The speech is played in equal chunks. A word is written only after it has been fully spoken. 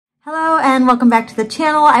Hello and welcome back to the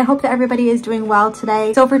channel. I hope that everybody is doing well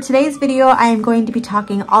today. So for today's video, I am going to be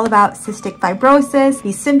talking all about cystic fibrosis,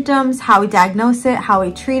 the symptoms, how we diagnose it, how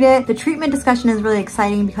we treat it. The treatment discussion is really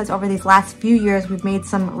exciting because over these last few years, we've made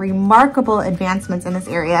some remarkable advancements in this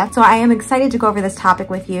area. So I am excited to go over this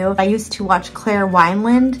topic with you. I used to watch Claire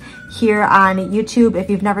Wineland here on YouTube. If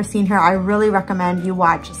you've never seen her, I really recommend you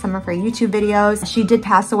watch some of her YouTube videos. She did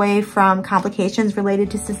pass away from complications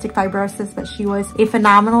related to cystic fibrosis, but she was a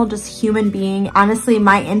phenomenal just human being. Honestly,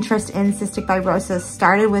 my interest in cystic fibrosis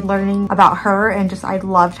started with learning about her and just I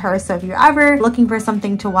loved her. So if you're ever looking for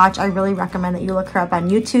something to watch, I really recommend that you look her up on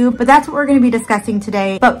YouTube. But that's what we're going to be discussing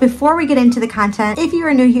today. But before we get into the content, if you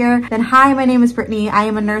are new here, then hi, my name is Brittany. I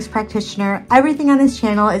am a nurse practitioner. Everything on this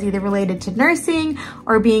channel is either related to nursing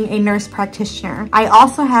or being a nurse practitioner. I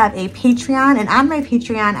also have a Patreon, and on my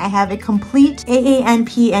Patreon, I have a complete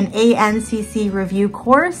AANP and ANCC review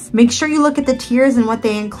course. Make sure you look at the tiers and what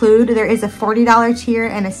they include. There is a $40 tier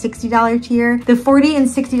and a $60 tier. The $40 and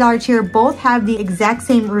 $60 tier both have the exact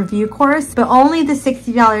same review course, but only the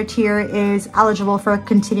 $60 tier is eligible for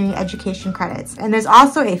continuing education credits. And there's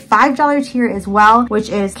also a $5 tier as well, which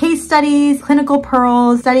is case studies, clinical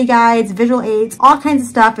pearls, study guides, visual aids, all kinds of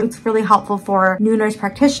stuff. It's really helpful for new nurse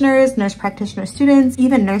practitioners, nurse practitioner students,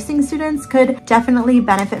 even nursing students could definitely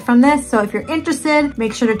benefit from this. So if you're interested,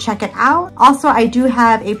 make sure to check it out. Also, I do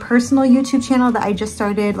have a personal YouTube channel that I just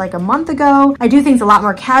started like a month ago. I do things a lot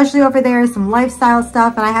more casually over there, some lifestyle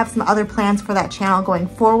stuff, and I have some other plans for that channel going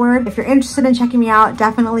forward. If you're interested in checking me out,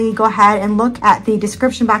 definitely go ahead and look at the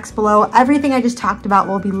description box below. Everything I just talked about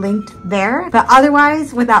will be linked there. But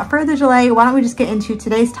otherwise, without further delay, why don't we just get into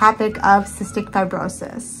today's topic of cystic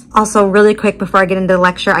fibrosis. Also, really quick before I get into the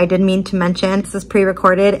lecture, I did mean to mention this is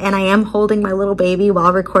pre-recorded and I am holding my little baby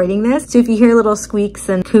while recording this. So if you hear little squeaks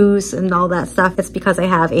and coos and all that stuff, it's because I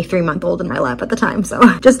have a 3-month-old in my lap at the time. So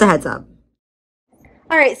just a heads up.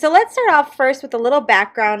 All right, so let's start off first with a little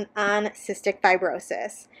background on cystic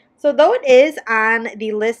fibrosis. So though it is on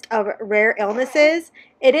the list of rare illnesses,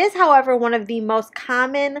 it is, however, one of the most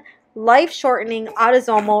common life-shortening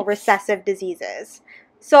autosomal recessive diseases.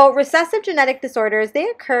 So recessive genetic disorders, they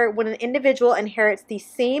occur when an individual inherits the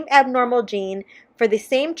same abnormal gene for the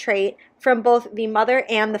same trait from both the mother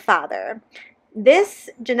and the father. This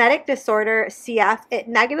genetic disorder, CF, it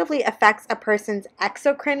negatively affects a person's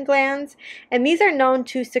exocrine glands, and these are known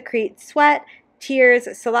to secrete sweat, tears,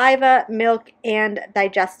 saliva, milk, and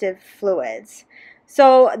digestive fluids.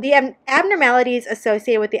 So the abnormalities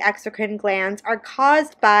associated with the exocrine glands are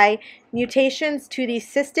caused by mutations to the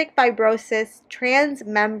cystic fibrosis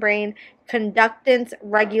transmembrane conductance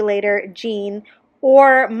regulator gene,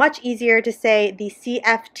 or much easier to say, the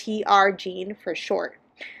CFTR gene for short.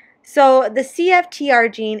 So the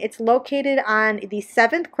CFTR gene, it's located on the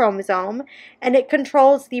 7th chromosome, and it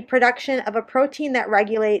controls the production of a protein that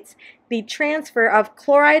regulates the transfer of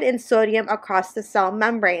chloride and sodium across the cell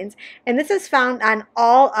membranes. And this is found on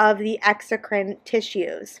all of the exocrine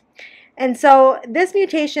tissues. And so this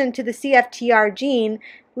mutation to the CFTR gene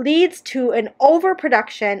leads to an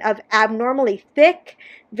overproduction of abnormally thick,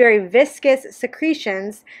 very viscous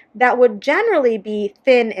secretions that would generally be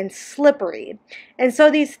thin and slippery. And so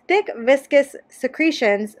these thick, viscous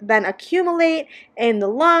secretions then accumulate in the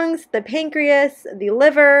lungs, the pancreas, the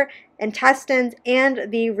liver, intestines, and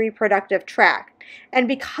the reproductive tract. And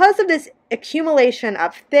because of this accumulation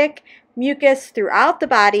of thick mucus throughout the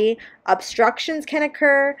body, obstructions can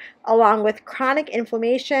occur along with chronic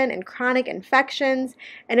inflammation and chronic infections,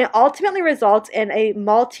 and it ultimately results in a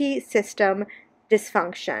multi-system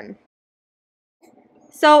dysfunction.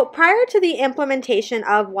 So prior to the implementation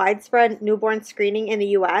of widespread newborn screening in the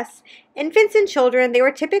US, infants and children, they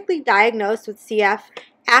were typically diagnosed with CF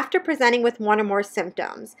after presenting with one or more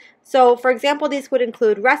symptoms. So for example, these would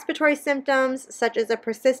include respiratory symptoms such as a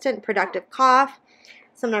persistent productive cough,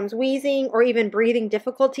 sometimes wheezing, or even breathing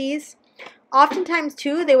difficulties. Oftentimes,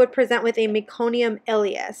 too, they would present with a meconium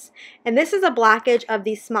ileus, and this is a blockage of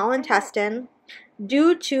the small intestine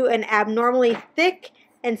due to an abnormally thick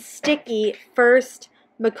and sticky first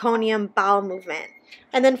meconium bowel movement.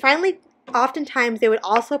 And then finally, oftentimes, they would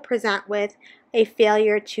also present with a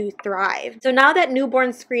failure to thrive. So now that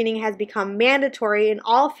newborn screening has become mandatory in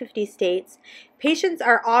all 50 states, patients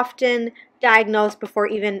are often diagnosed before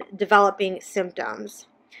even developing symptoms.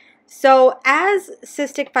 So as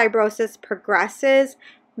cystic fibrosis progresses,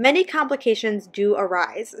 many complications do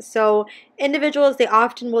arise. So individuals, they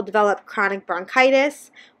often will develop chronic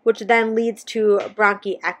bronchitis, which then leads to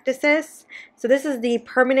bronchiectasis. So this is the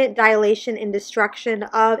permanent dilation and destruction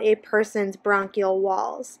of a person's bronchial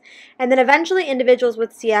walls. And then eventually individuals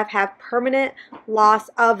with CF have permanent loss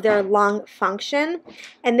of their lung function,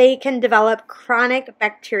 and they can develop chronic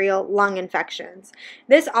bacterial lung infections.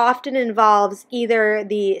 This often involves either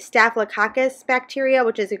the Staphylococcus bacteria,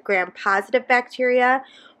 which is a gram-positive bacteria,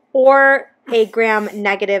 or a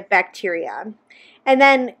gram-negative bacteria. And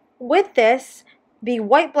then with this, the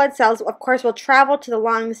white blood cells, of course, will travel to the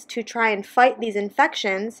lungs to try and fight these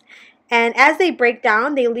infections. And as they break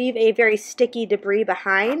down, they leave a very sticky debris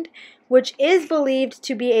behind, which is believed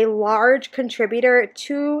to be a large contributor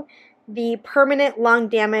to the permanent lung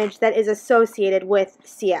damage that is associated with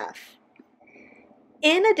CF.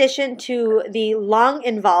 In addition to the lung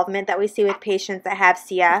involvement that we see with patients that have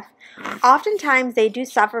CF, oftentimes they do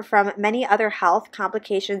suffer from many other health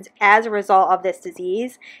complications as a result of this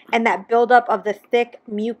disease and that buildup of the thick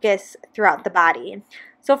mucus throughout the body.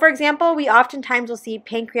 So for example, we oftentimes will see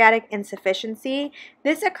pancreatic insufficiency.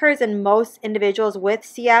 This occurs in most individuals with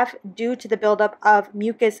CF due to the buildup of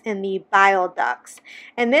mucus in the bile ducts.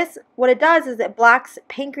 And this, what it does is it blocks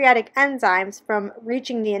pancreatic enzymes from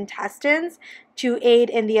reaching the intestines to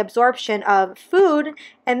aid in the absorption of food,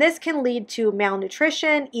 and this can lead to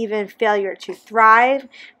malnutrition, even failure to thrive,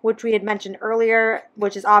 which we had mentioned earlier,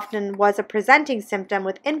 which is often was a presenting symptom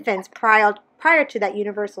with infants prior to that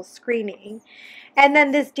universal screening. And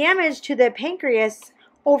then this damage to the pancreas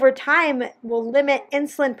over time will limit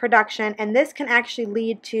insulin production, and this can actually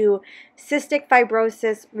lead to cystic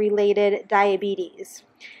fibrosis related diabetes.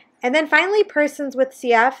 And then finally, persons with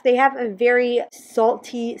CF, they have a very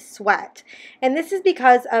salty sweat. And this is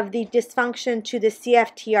because of the dysfunction to the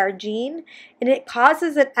CFTR gene, and it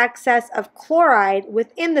causes an excess of chloride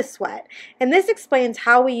within the sweat. And this explains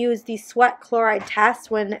how we use the sweat chloride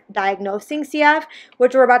test when diagnosing CF,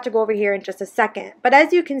 which we're about to go over here in just a second. But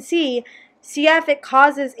as you can see, CF, it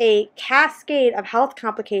causes a cascade of health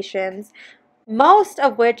complications, most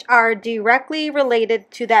of which are directly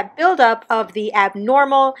related to that buildup of the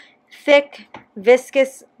abnormal, thick,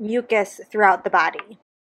 viscous mucus throughout the body.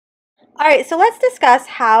 All right, so let's discuss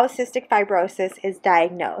how cystic fibrosis is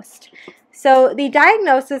diagnosed. So the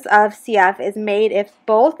diagnosis of CF is made if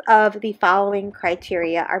both of the following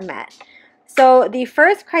criteria are met. So the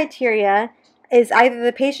first criteria is either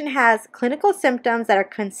the patient has clinical symptoms that are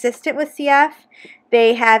consistent with CF,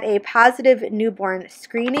 they have a positive newborn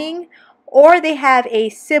screening, or they have a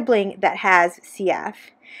sibling that has CF.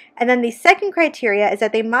 And then the second criteria is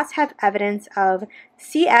that they must have evidence of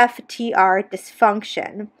CFTR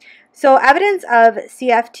dysfunction. So evidence of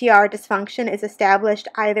CFTR dysfunction is established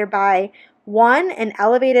either by 1, an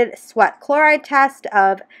elevated sweat chloride test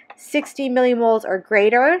of 60 millimoles or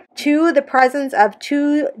greater, 2, the presence of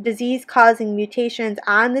 2 disease-causing mutations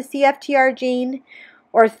on the CFTR gene,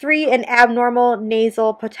 or 3, an abnormal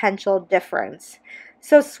nasal potential difference.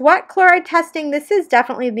 So sweat chloride testing, this is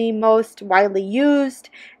definitely the most widely used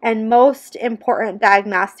and most important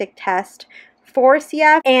diagnostic test for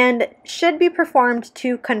CF and should be performed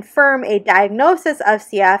to confirm a diagnosis of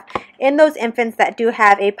CF in those infants that do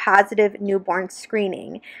have a positive newborn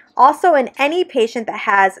screening. Also, in any patient that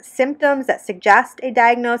has symptoms that suggest a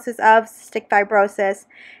diagnosis of cystic fibrosis,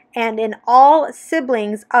 and in all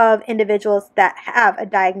siblings of individuals that have a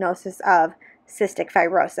diagnosis of cystic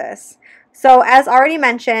fibrosis. So as already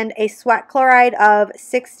mentioned, a sweat chloride of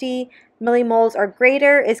 60 millimoles or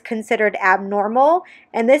greater is considered abnormal,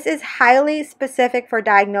 and this is highly specific for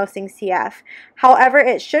diagnosing CF. However,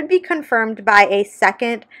 it should be confirmed by a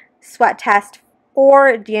second sweat test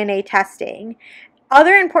or DNA testing.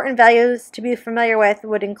 Other important values to be familiar with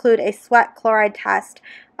would include a sweat chloride test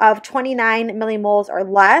of 29 millimoles or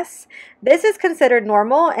less. This is considered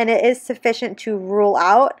normal and it is sufficient to rule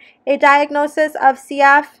out a diagnosis of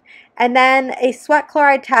CF. And then a sweat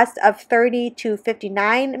chloride test of 30 to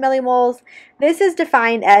 59 millimoles. This is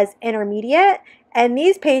defined as intermediate, and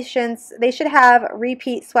these patients, they should have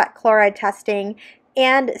repeat sweat chloride testing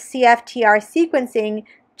and CFTR sequencing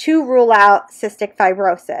to rule out cystic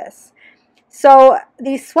fibrosis. So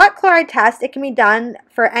the sweat chloride test, it can be done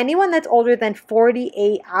for anyone that's older than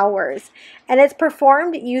 48 hours. And it's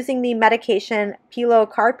performed using the medication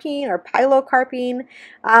pilocarpine or pilocarpine.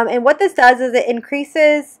 And what this does is it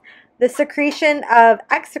increases the secretion of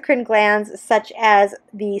exocrine glands such as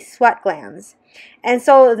the sweat glands. And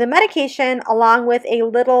so the medication, along with a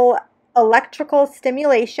little electrical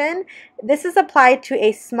stimulation, this is applied to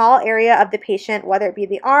a small area of the patient, whether it be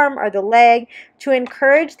the arm or the leg, to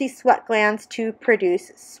encourage the sweat glands to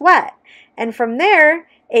produce sweat. And from there,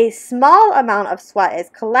 a small amount of sweat is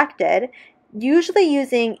collected, usually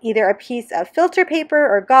using either a piece of filter paper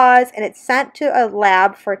or gauze, and it's sent to a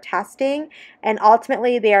lab for testing, and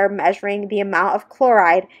ultimately they are measuring the amount of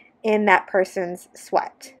chloride in that person's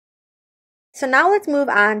sweat. So now let's move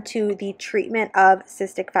on to the treatment of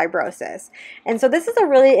cystic fibrosis. And so this is a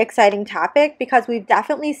really exciting topic because we've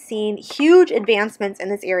definitely seen huge advancements in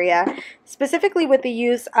this area, specifically with the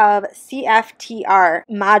use of CFTR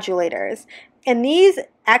modulators. And these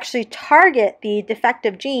actually target the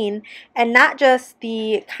defective gene and not just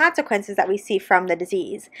the consequences that we see from the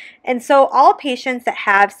disease. And so all patients that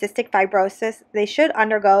have cystic fibrosis, they should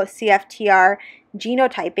undergo CFTR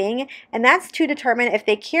genotyping, and that's to determine if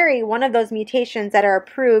they carry one of those mutations that are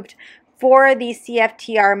approved for the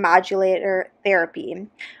CFTR modulator therapy.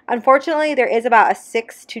 Unfortunately, there is about a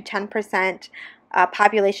 6 to 10%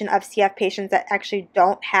 population of CF patients that actually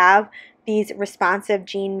don't have these responsive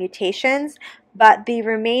gene mutations, but the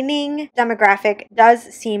remaining demographic does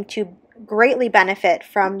seem to greatly benefit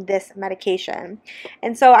from this medication.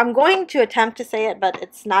 And so I'm going to attempt to say it, but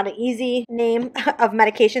it's not an easy name of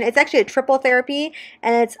medication. It's actually a triple therapy,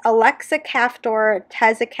 and it's elexacaftor,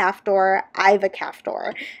 tezacaftor,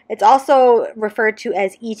 ivacaftor. It's also referred to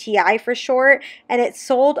as ETI for short, and it's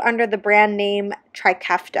sold under the brand name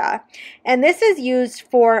Trikafta. And this is used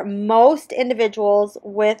for most individuals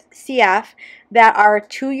with CF that are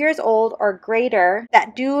 2 years old or greater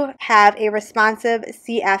that do have a responsive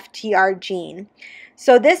CFTR gene.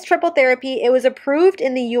 So this triple therapy, it was approved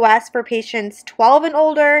in the US for patients 12 and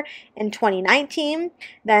older in 2019,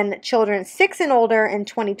 then children 6 and older in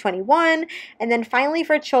 2021, and then finally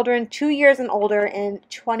for children 2 years and older in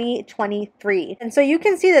 2023. And so you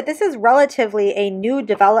can see that this is relatively a new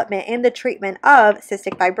development in the treatment of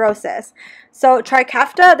cystic fibrosis. So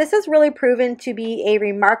Trikafta, this has really proven to be a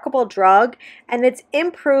remarkable drug, and it's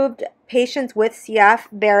improved patients with CF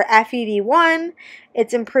their FEV1,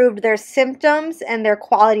 it's improved their symptoms and their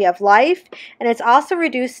quality of life, and it's also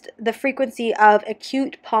reduced the frequency of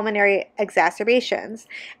acute pulmonary exacerbations.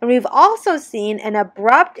 And we've also seen an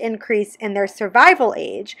abrupt increase in their survival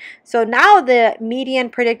age. So now the median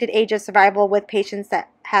predicted age of survival with patients that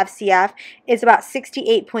have CF is about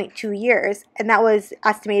 68.2 years, and that was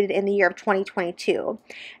estimated in the year of 2022,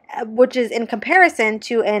 which is in comparison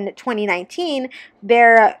to in 2019,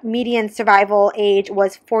 their median survival age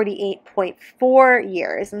was 48.4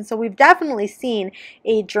 years. And so we've definitely seen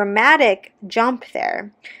a dramatic jump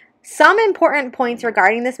there. Some important points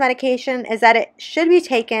regarding this medication is that it should be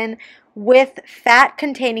taken with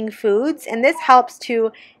fat-containing foods, and this helps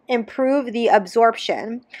to improve the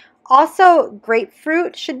absorption. Also,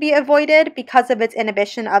 grapefruit should be avoided because of its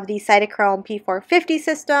inhibition of the cytochrome P450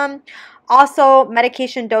 system. Also,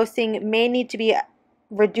 medication dosing may need to be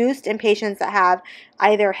reduced in patients that have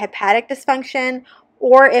either hepatic dysfunction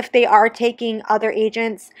or if they are taking other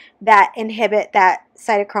agents that inhibit that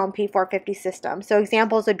cytochrome P450 system. So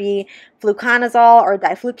examples would be fluconazole or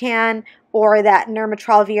diflucan, or that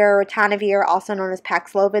nirmatrelvir or ritonavir, also known as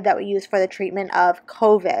Paxlovid, that we use for the treatment of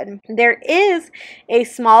COVID. There is a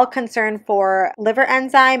small concern for liver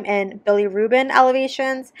enzyme and bilirubin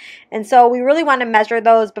elevations, and so we really want to measure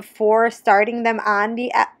those before starting them on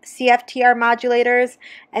the CFTR modulators,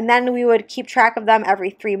 and then we would keep track of them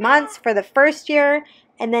every 3 months for the first year,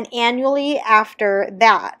 and then annually after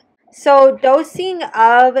that. So dosing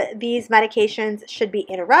of these medications should be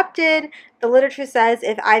interrupted. The literature says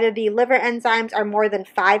if either the liver enzymes are more than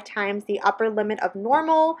 5 times the upper limit of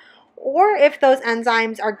normal, or if those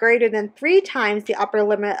enzymes are greater than 3 times the upper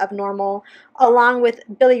limit of normal, along with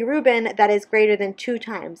bilirubin that is greater than 2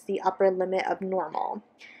 times the upper limit of normal.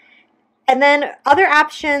 And then other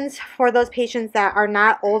options for those patients that are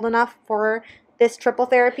not old enough for this triple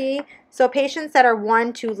therapy. So patients that are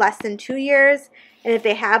 1 to less than 2 years, and if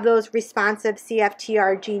they have those responsive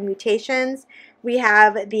CFTR gene mutations, we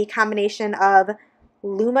have the combination of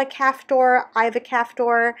lumacaftor,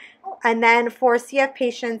 ivacaftor, and then for CF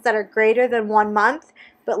patients that are greater than 1 month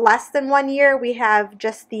but less than 1 year, we have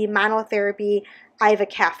just the monotherapy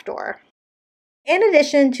ivacaftor. In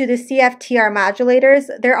addition to the CFTR modulators,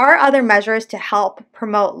 there are other measures to help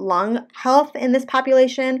promote lung health in this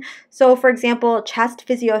population. So for example, chest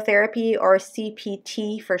physiotherapy, or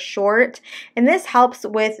CPT for short, and this helps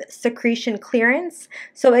with secretion clearance.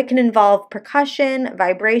 So it can involve percussion,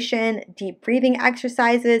 vibration, deep breathing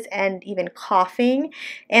exercises, and even coughing.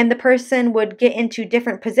 And the person would get into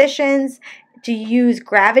different positions to use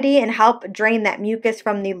gravity and help drain that mucus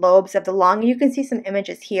from the lobes of the lung. You can see some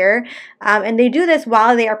images here. And they do this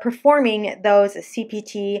while they are performing those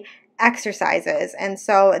CPT exercises. And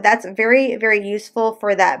so that's very, very useful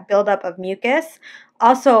for that buildup of mucus.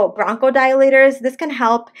 Also, bronchodilators, this can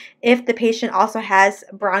help if the patient also has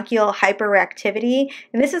bronchial hyperreactivity,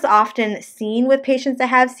 and this is often seen with patients that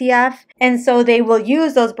have CF, and so they will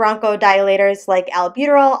use those bronchodilators like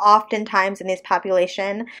albuterol oftentimes in this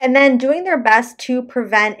population, and then doing their best to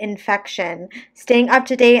prevent infection, staying up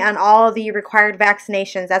to date on all the required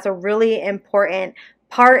vaccinations. That's a really important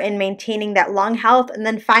part in maintaining that lung health. And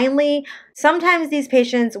then finally, sometimes these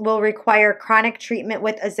patients will require chronic treatment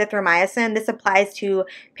with azithromycin. This applies to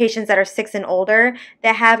patients that are 6 and older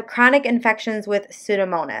that have chronic infections with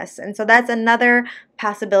Pseudomonas. And so that's another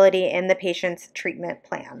possibility in the patient's treatment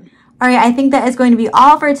plan. All right, I think that is going to be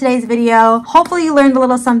all for today's video. Hopefully you learned a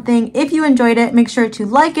little something. If you enjoyed it, make sure to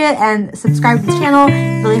like it and subscribe to the channel.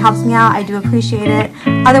 It really helps me out. I do appreciate it.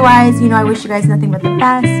 Otherwise, I wish you guys nothing but the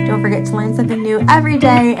best. Don't forget to learn something new every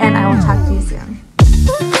day, and I will talk to you